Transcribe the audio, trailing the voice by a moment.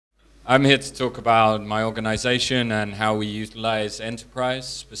I'm here to talk about my organization and how we utilize enterprise,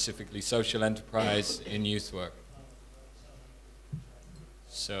 specifically social enterprise, in youth work.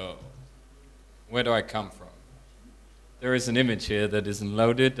 So, where do I come from? There is an image here that isn't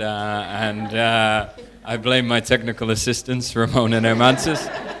loaded, and I blame my technical assistants, Ramon and Hermances.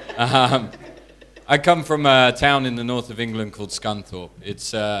 I come from a town in the north of England called Scunthorpe.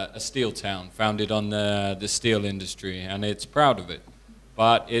 It's a steel town, founded on the steel industry, and it's proud of it.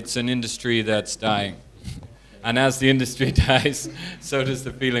 But it's an industry that's dying. And as the industry dies, so does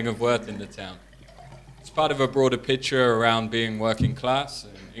the feeling of worth in the town. It's part of a broader picture around being working class.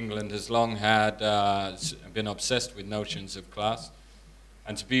 England has long been obsessed with notions of class.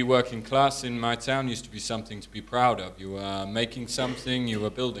 And to be working class in my town used to be something to be proud of. You were making something, you were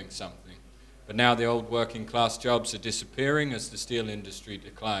building something. But now the old working class jobs are disappearing as the steel industry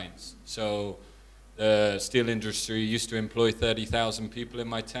declines. So the steel industry used to employ 30,000 people in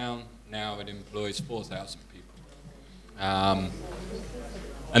my town. Now it employs 4,000 people.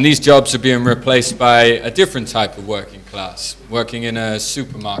 And these jobs are being replaced by a different type of working class, working in a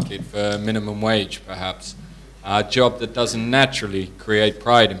supermarket for minimum wage, perhaps. A job that doesn't naturally create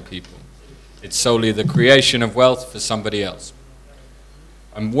pride in people. It's solely the creation of wealth for somebody else.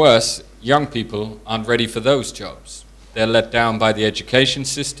 And worse, young people aren't ready for those jobs. They're let down by the education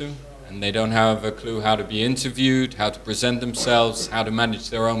system, and they don't have a clue how to be interviewed, how to present themselves, how to manage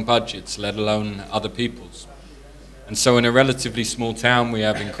their own budgets, let alone other people's. And so in a relatively small town, we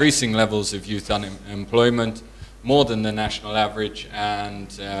have increasing levels of youth unemployment, more than the national average, and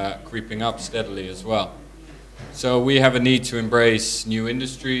creeping up steadily as well. So we have a need to embrace new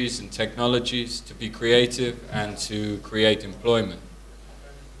industries and technologies, to be creative and to create employment.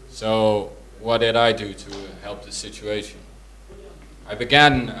 So what did I do to help the situation? I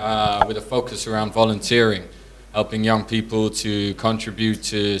began with a focus around volunteering, helping young people to contribute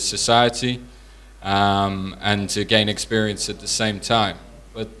to society and to gain experience at the same time.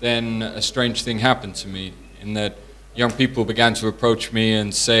 But then a strange thing happened to me in that young people began to approach me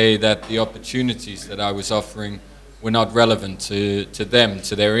and say that the opportunities that I was offering were not relevant to them,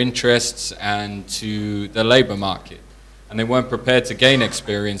 to their interests and to the labor market. And they weren't prepared to gain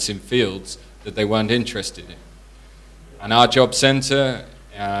experience in fields that they weren't interested in. And our job center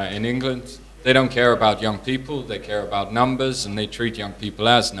in England, they don't care about young people, they care about numbers, and they treat young people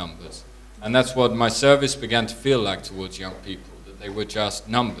as numbers. And that's what my service began to feel like towards young people, that they were just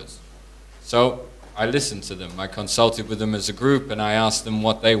numbers. So I listened to them, I consulted with them as a group, and I asked them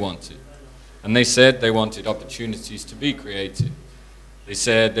what they wanted. And they said they wanted opportunities to be creative. They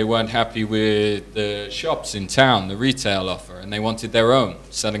said they weren't happy with the shops in town, the retail offer, and they wanted their own,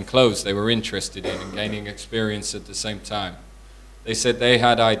 selling clothes they were interested in and gaining experience at the same time. They said they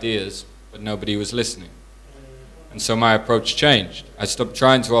had ideas, but nobody was listening. And so my approach changed. I stopped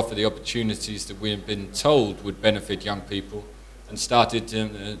trying to offer the opportunities that we had been told would benefit young people and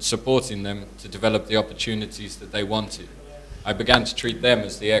started supporting them to develop the opportunities that they wanted. I began to treat them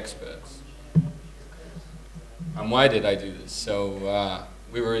as the experts. And why did I do this? So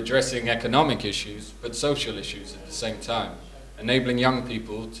we were addressing economic issues, but social issues at the same time. Enabling young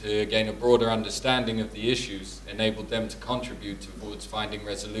people to gain a broader understanding of the issues enabled them to contribute towards finding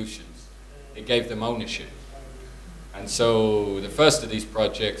resolutions. It gave them ownership. And so the first of these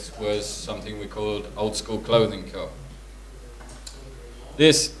projects was something we called Old School Clothing Co.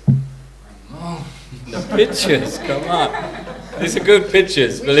 This, oh, the pictures, come on. These are good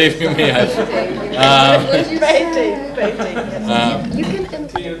pictures, believe me.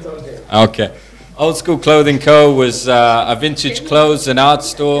 Okay. Old School Clothing Co. was a vintage clothes and art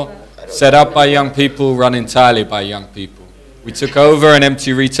store set up by young people, run entirely by young people. We took over an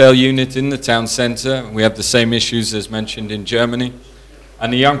empty retail unit in the town center. We have the same issues as mentioned in Germany.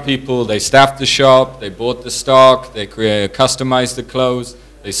 And the young people, they staffed the shop, they bought the stock, they customized the clothes,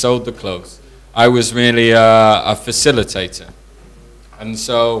 they sold the clothes. I was merely a facilitator. And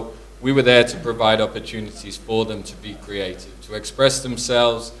so we were there to provide opportunities for them to be creative, to express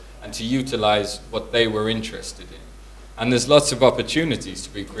themselves and to utilize what they were interested in. And there's lots of opportunities to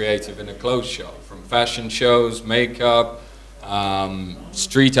be creative in a clothes shop, from fashion shows, makeup,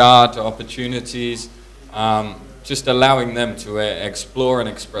 street art opportunities, just allowing them to explore and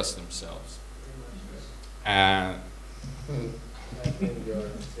express themselves.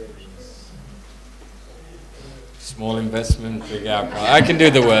 Small investment, big outcome. I can do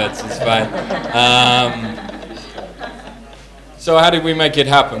the words, it's fine. So how did we make it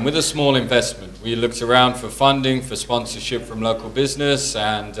happen? With a small investment. We looked around for funding, for sponsorship from local business,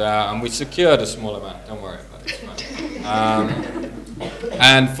 and we secured a small amount. Don't worry about it, it's fine.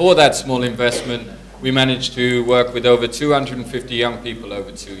 And for that small investment, we managed to work with over 250 young people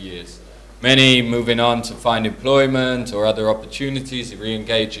over 2 years. Many moving on to find employment or other opportunities,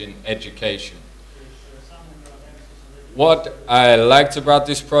 re-engage in education. What I liked about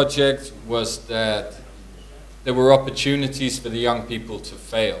this project was that there were opportunities for the young people to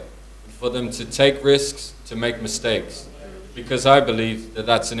fail, for them to take risks, to make mistakes, because I believe that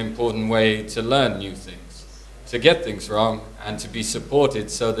that's an important way to learn new things, to get things wrong and to be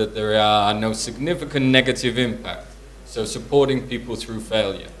supported so that there are no significant negative impact, so supporting people through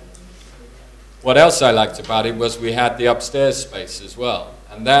failure. What else I liked about it was we had the upstairs space as well,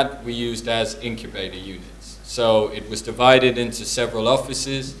 and that we used as incubator units. So it was divided into several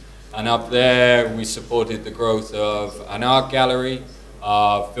offices, and up there we supported the growth of an art gallery,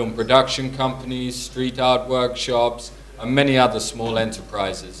 film production companies, street art workshops, and many other small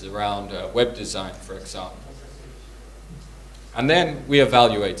enterprises around web design, for example. And then we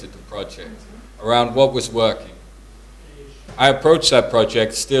evaluated the project around what was working. I approached that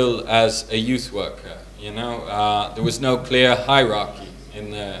project still as a youth worker, you know. There was no clear hierarchy.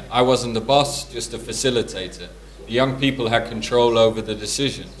 I wasn't the boss, just a facilitator. The young people had control over the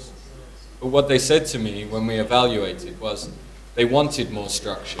decisions. But what they said to me when we evaluated was they wanted more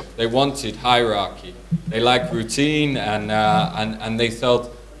structure. They wanted hierarchy. They liked routine, and they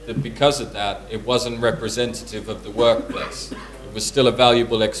felt that because of that, it wasn't representative of the workplace. It was still a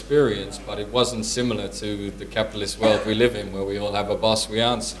valuable experience, but it wasn't similar to the capitalist world we live in, where we all have a boss we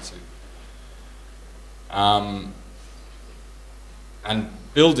answer to. And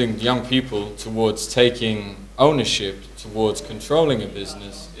building young people towards taking ownership, towards controlling a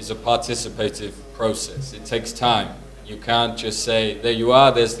business, is a participative process. It takes time. You can't just say, there you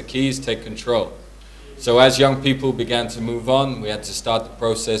are, there's the keys, take control. So as young people began to move on, we had to start the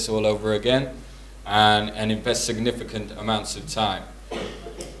process all over again and invest significant amounts of time.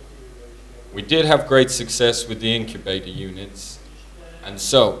 We did have great success with the incubator units, and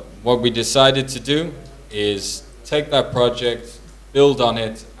so what we decided to do is take that project, build on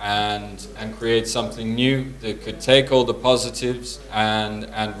it, and create something new that could take all the positives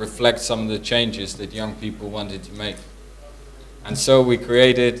and reflect some of the changes that young people wanted to make. And so we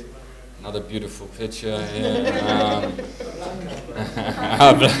created another beautiful picture here.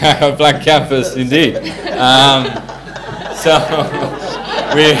 A black campus, indeed. So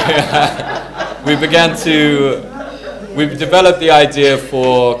we developed the idea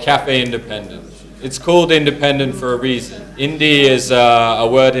for Cafe Independent. It's called independent for a reason. Indie is a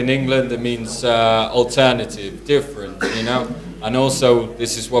word in England that means alternative, different, you know. And also,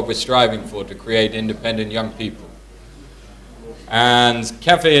 this is what we're striving for, to create independent young people. And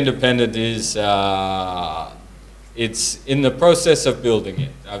Cafe Independent is, it's in the process of building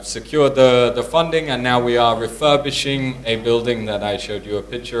it. I've secured the funding, and now we are refurbishing a building that I showed you a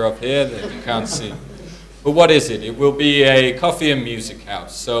picture of here that you can't see. But what is it? It will be a coffee and music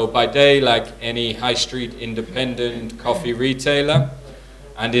house. So by day, like any high street independent coffee retailer,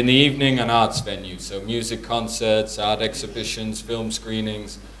 and in the evening, an arts venue. So music concerts, art exhibitions, film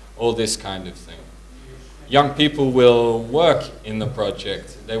screenings, all this kind of thing. Young people will work in the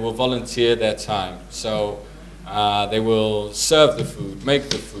project. They will volunteer their time. So they will serve the food, make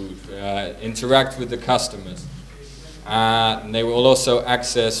the food, interact with the customers. And they will also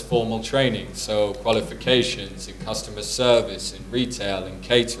access formal training, so qualifications in customer service, in retail, in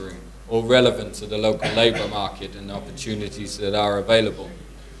catering, all relevant to the local labor market and opportunities that are available.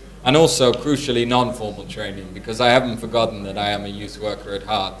 And also, crucially, non-formal training, because I haven't forgotten that I am a youth worker at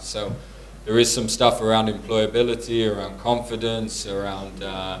heart. So there is some stuff around employability, around confidence, around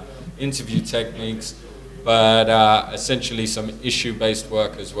interview techniques, but essentially some issue-based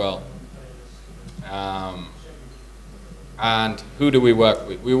work as well. And who do we work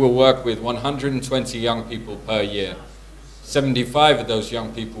with? We will work with 120 young people per year. 75 of those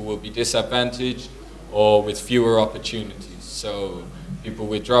young people will be disadvantaged or with fewer opportunities. So people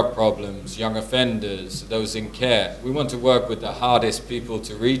with drug problems, young offenders, those in care. We want to work with the hardest people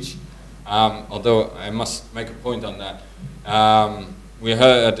to reach, although I must make a point on that. We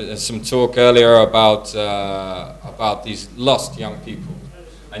heard some talk earlier about these lost young people.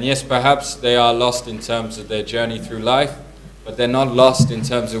 And yes, perhaps they are lost in terms of their journey through life, but they're not lost in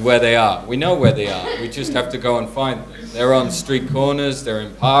terms of where they are. We know where they are. We just have to go and find them. They're on street corners, they're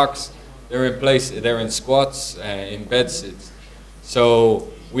in parks, they're in squats, in bedsits. So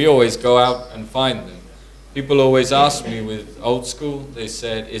we always go out and find them. People always ask me with old school, they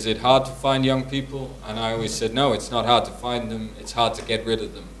said, is it hard to find young people? And I always said, no, it's not hard to find them, it's hard to get rid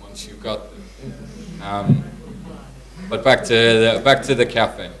of them once you've got them. But back to the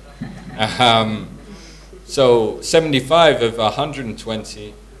cafe. So 75 of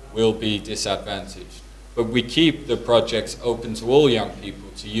 120 will be disadvantaged. But we keep the projects open to all young people,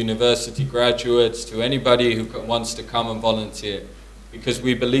 to university graduates, to anybody who wants to come and volunteer, because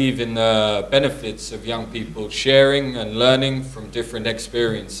we believe in the benefits of young people sharing and learning from different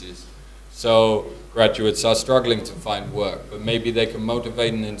experiences. So graduates are struggling to find work, but maybe they can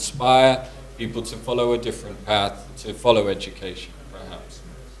motivate and inspire people to follow a different path, to follow education, perhaps.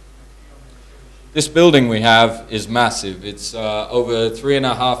 This building we have is massive. It's over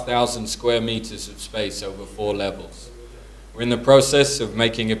 3,500 square meters of space over 4 levels. We're in the process of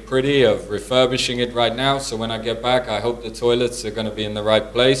making it pretty, of refurbishing it right now, so when I get back, I hope the toilets are going to be in the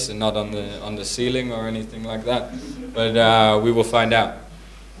right place and not on the ceiling or anything like that, but we will find out.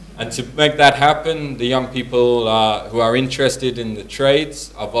 And to make that happen, the young people who are interested in the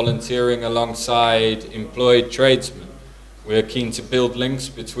trades are volunteering alongside employed tradesmen. We're keen to build links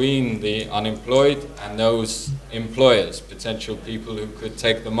between the unemployed and those employers, potential people who could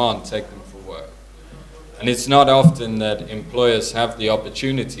take them on, take them for work. And it's not often that employers have the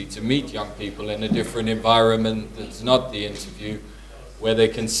opportunity to meet young people in a different environment that's not the interview, where they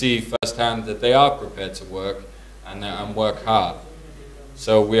can see firsthand that they are prepared to work and work hard.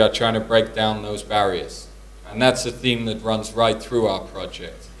 So we are trying to break down those barriers. And that's a theme that runs right through our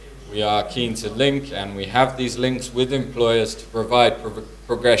project. We are keen to link, and we have these links with employers to provide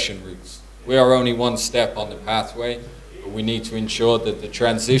progression routes. We are only one step on the pathway, but we need to ensure that the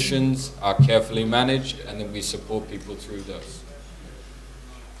transitions are carefully managed and that we support people through those.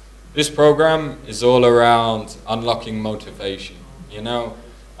 This program is all around unlocking motivation, you know,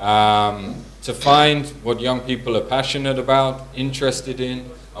 to find what young people are passionate about, interested in,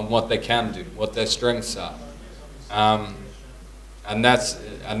 and what they can do, what their strengths are. And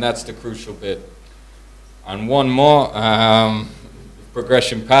that's the crucial bit. And one more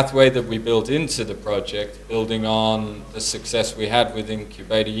progression pathway that we built into the project, building on the success we had with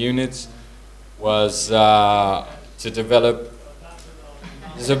incubator units, was to develop,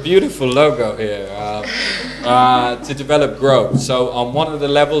 there's a beautiful logo here, to develop GROW. So on one of the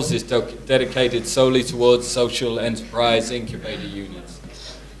levels is dedicated solely towards social enterprise incubator units.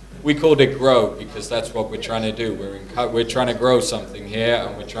 We called it GROW because that's what we're trying to do. We're trying to grow something here,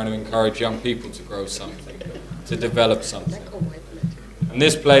 and we're trying to encourage young people to grow something, to develop something. And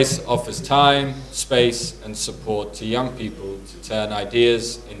this place offers time, space, and support to young people to turn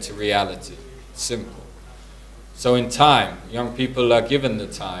ideas into reality. Simple. So in time, young people are given the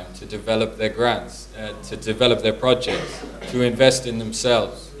time to develop their grants, to develop their projects, to invest in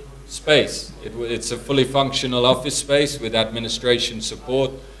themselves. Space. It's a fully functional office space with administration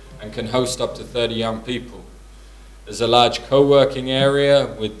support and can host up to 30 young people. There's a large co-working area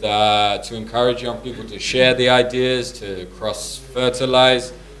with, to encourage young people to share the ideas, to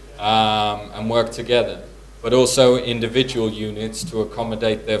cross-fertilize and work together. But also individual units to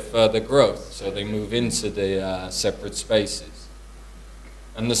accommodate their further growth, so they move into the separate spaces.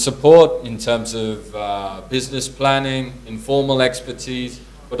 And the support in terms of business planning, informal expertise,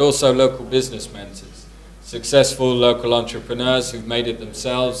 but also local business mentors. Successful local entrepreneurs who've made it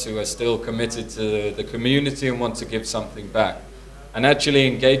themselves, who are still committed to the community and want to give something back. And actually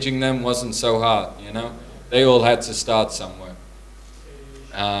engaging them wasn't so hard, you know? They all had to start somewhere.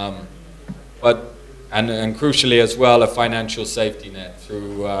 And crucially as well, a financial safety net.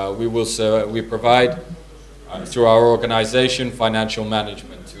 Through, we provide, through our organization, financial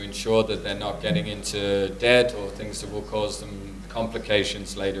management to ensure that they're not getting into debt or things that will cause them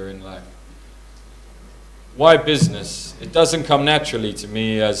complications later in life. Why business? It doesn't come naturally to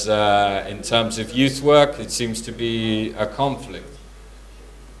me as in terms of youth work. It seems to be a conflict.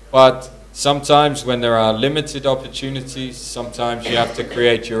 But sometimes when there are limited opportunities, sometimes you have to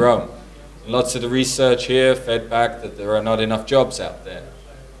create your own. And lots of the research here fed back that there are not enough jobs out there.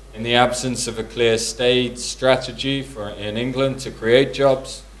 In the absence of a clear state strategy in England to create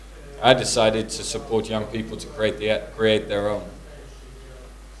jobs, I decided to support young people to create their own.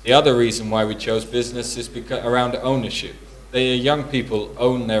 The other reason why we chose business is around ownership. The young people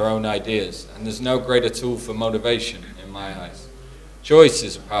own their own ideas, and there's no greater tool for motivation in my eyes. Choice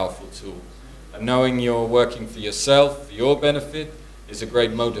is a powerful tool, and knowing you're working for yourself, for your benefit, is a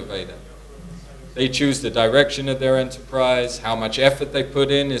great motivator. They choose the direction of their enterprise, how much effort they put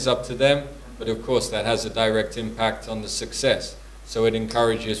in is up to them, but of course that has a direct impact on the success. So it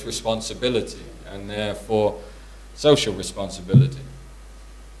encourages responsibility, and therefore social responsibility.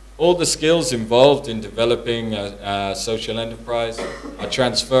 All the skills involved in developing a social enterprise are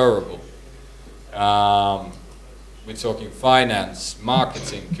transferable. We're talking finance,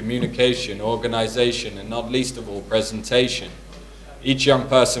 marketing, communication, organization, and not least of all, presentation. Each young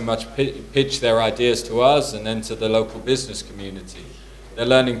person must pitch their ideas to us and then to the local business community. they're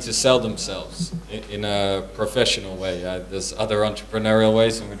learning to sell themselves in a professional way. There's other entrepreneurial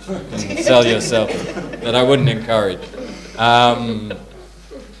ways in which you can sell yourself that I wouldn't encourage. And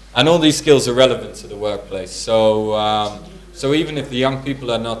all these skills are relevant to the workplace. So even if the young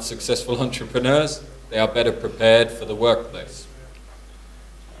people are not successful entrepreneurs, they are better prepared for the workplace.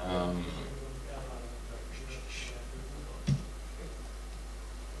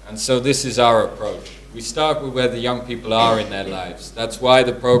 And so this is our approach. We start with where the young people are in their lives. That's why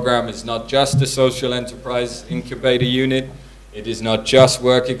the program is not just a social enterprise incubator unit. It is not just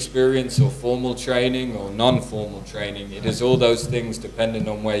work experience or formal training or non-formal training. It is all those things depending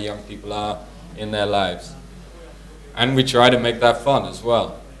on where young people are in their lives. And we try to make that fun as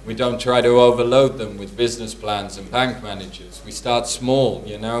well. We don't try to overload them with business plans and bank managers. We start small,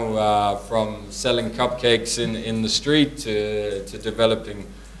 you know, from selling cupcakes in the street to developing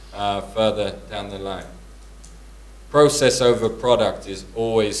further down the line. Process over product is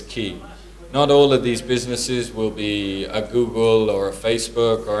always key. Not all of these businesses will be a Google or a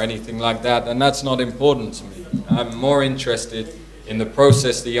Facebook or anything like that, and that's not important to me. I'm more interested in the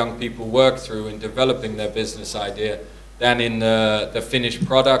process the young people work through in developing their business idea than in the finished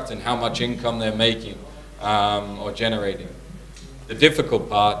product and how much income they're making or generating. The difficult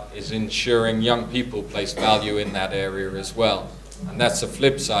part is ensuring young people place value in that area as well. And that's the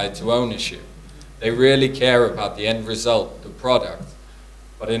flip side to ownership. They really care about the end result, the product,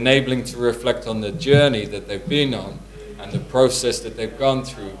 but enabling to reflect on the journey that they've been on and the process that they've gone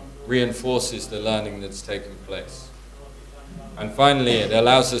through reinforces the learning that's taken place. And finally, it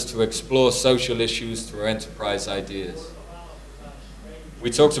allows us to explore social issues through enterprise ideas.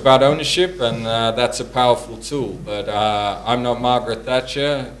 We talked about ownership, and that's a powerful tool, but I'm not Margaret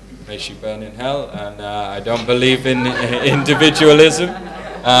Thatcher, may she burn in hell, and I don't believe in individualism.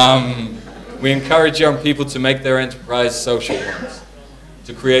 We encourage young people to make their enterprise social ones,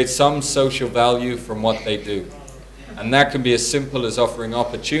 to create some social value from what they do. And that can be as simple as offering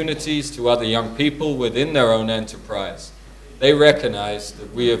opportunities to other young people within their own enterprise. They recognize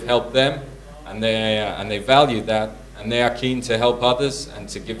that we have helped them, and they value that, and they are keen to help others and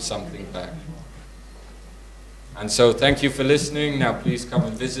to give something back. And so thank you for listening. Now please come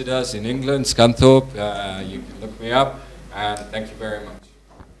and visit us in England, Scunthorpe. You can look me up, and thank you very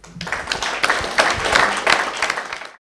much.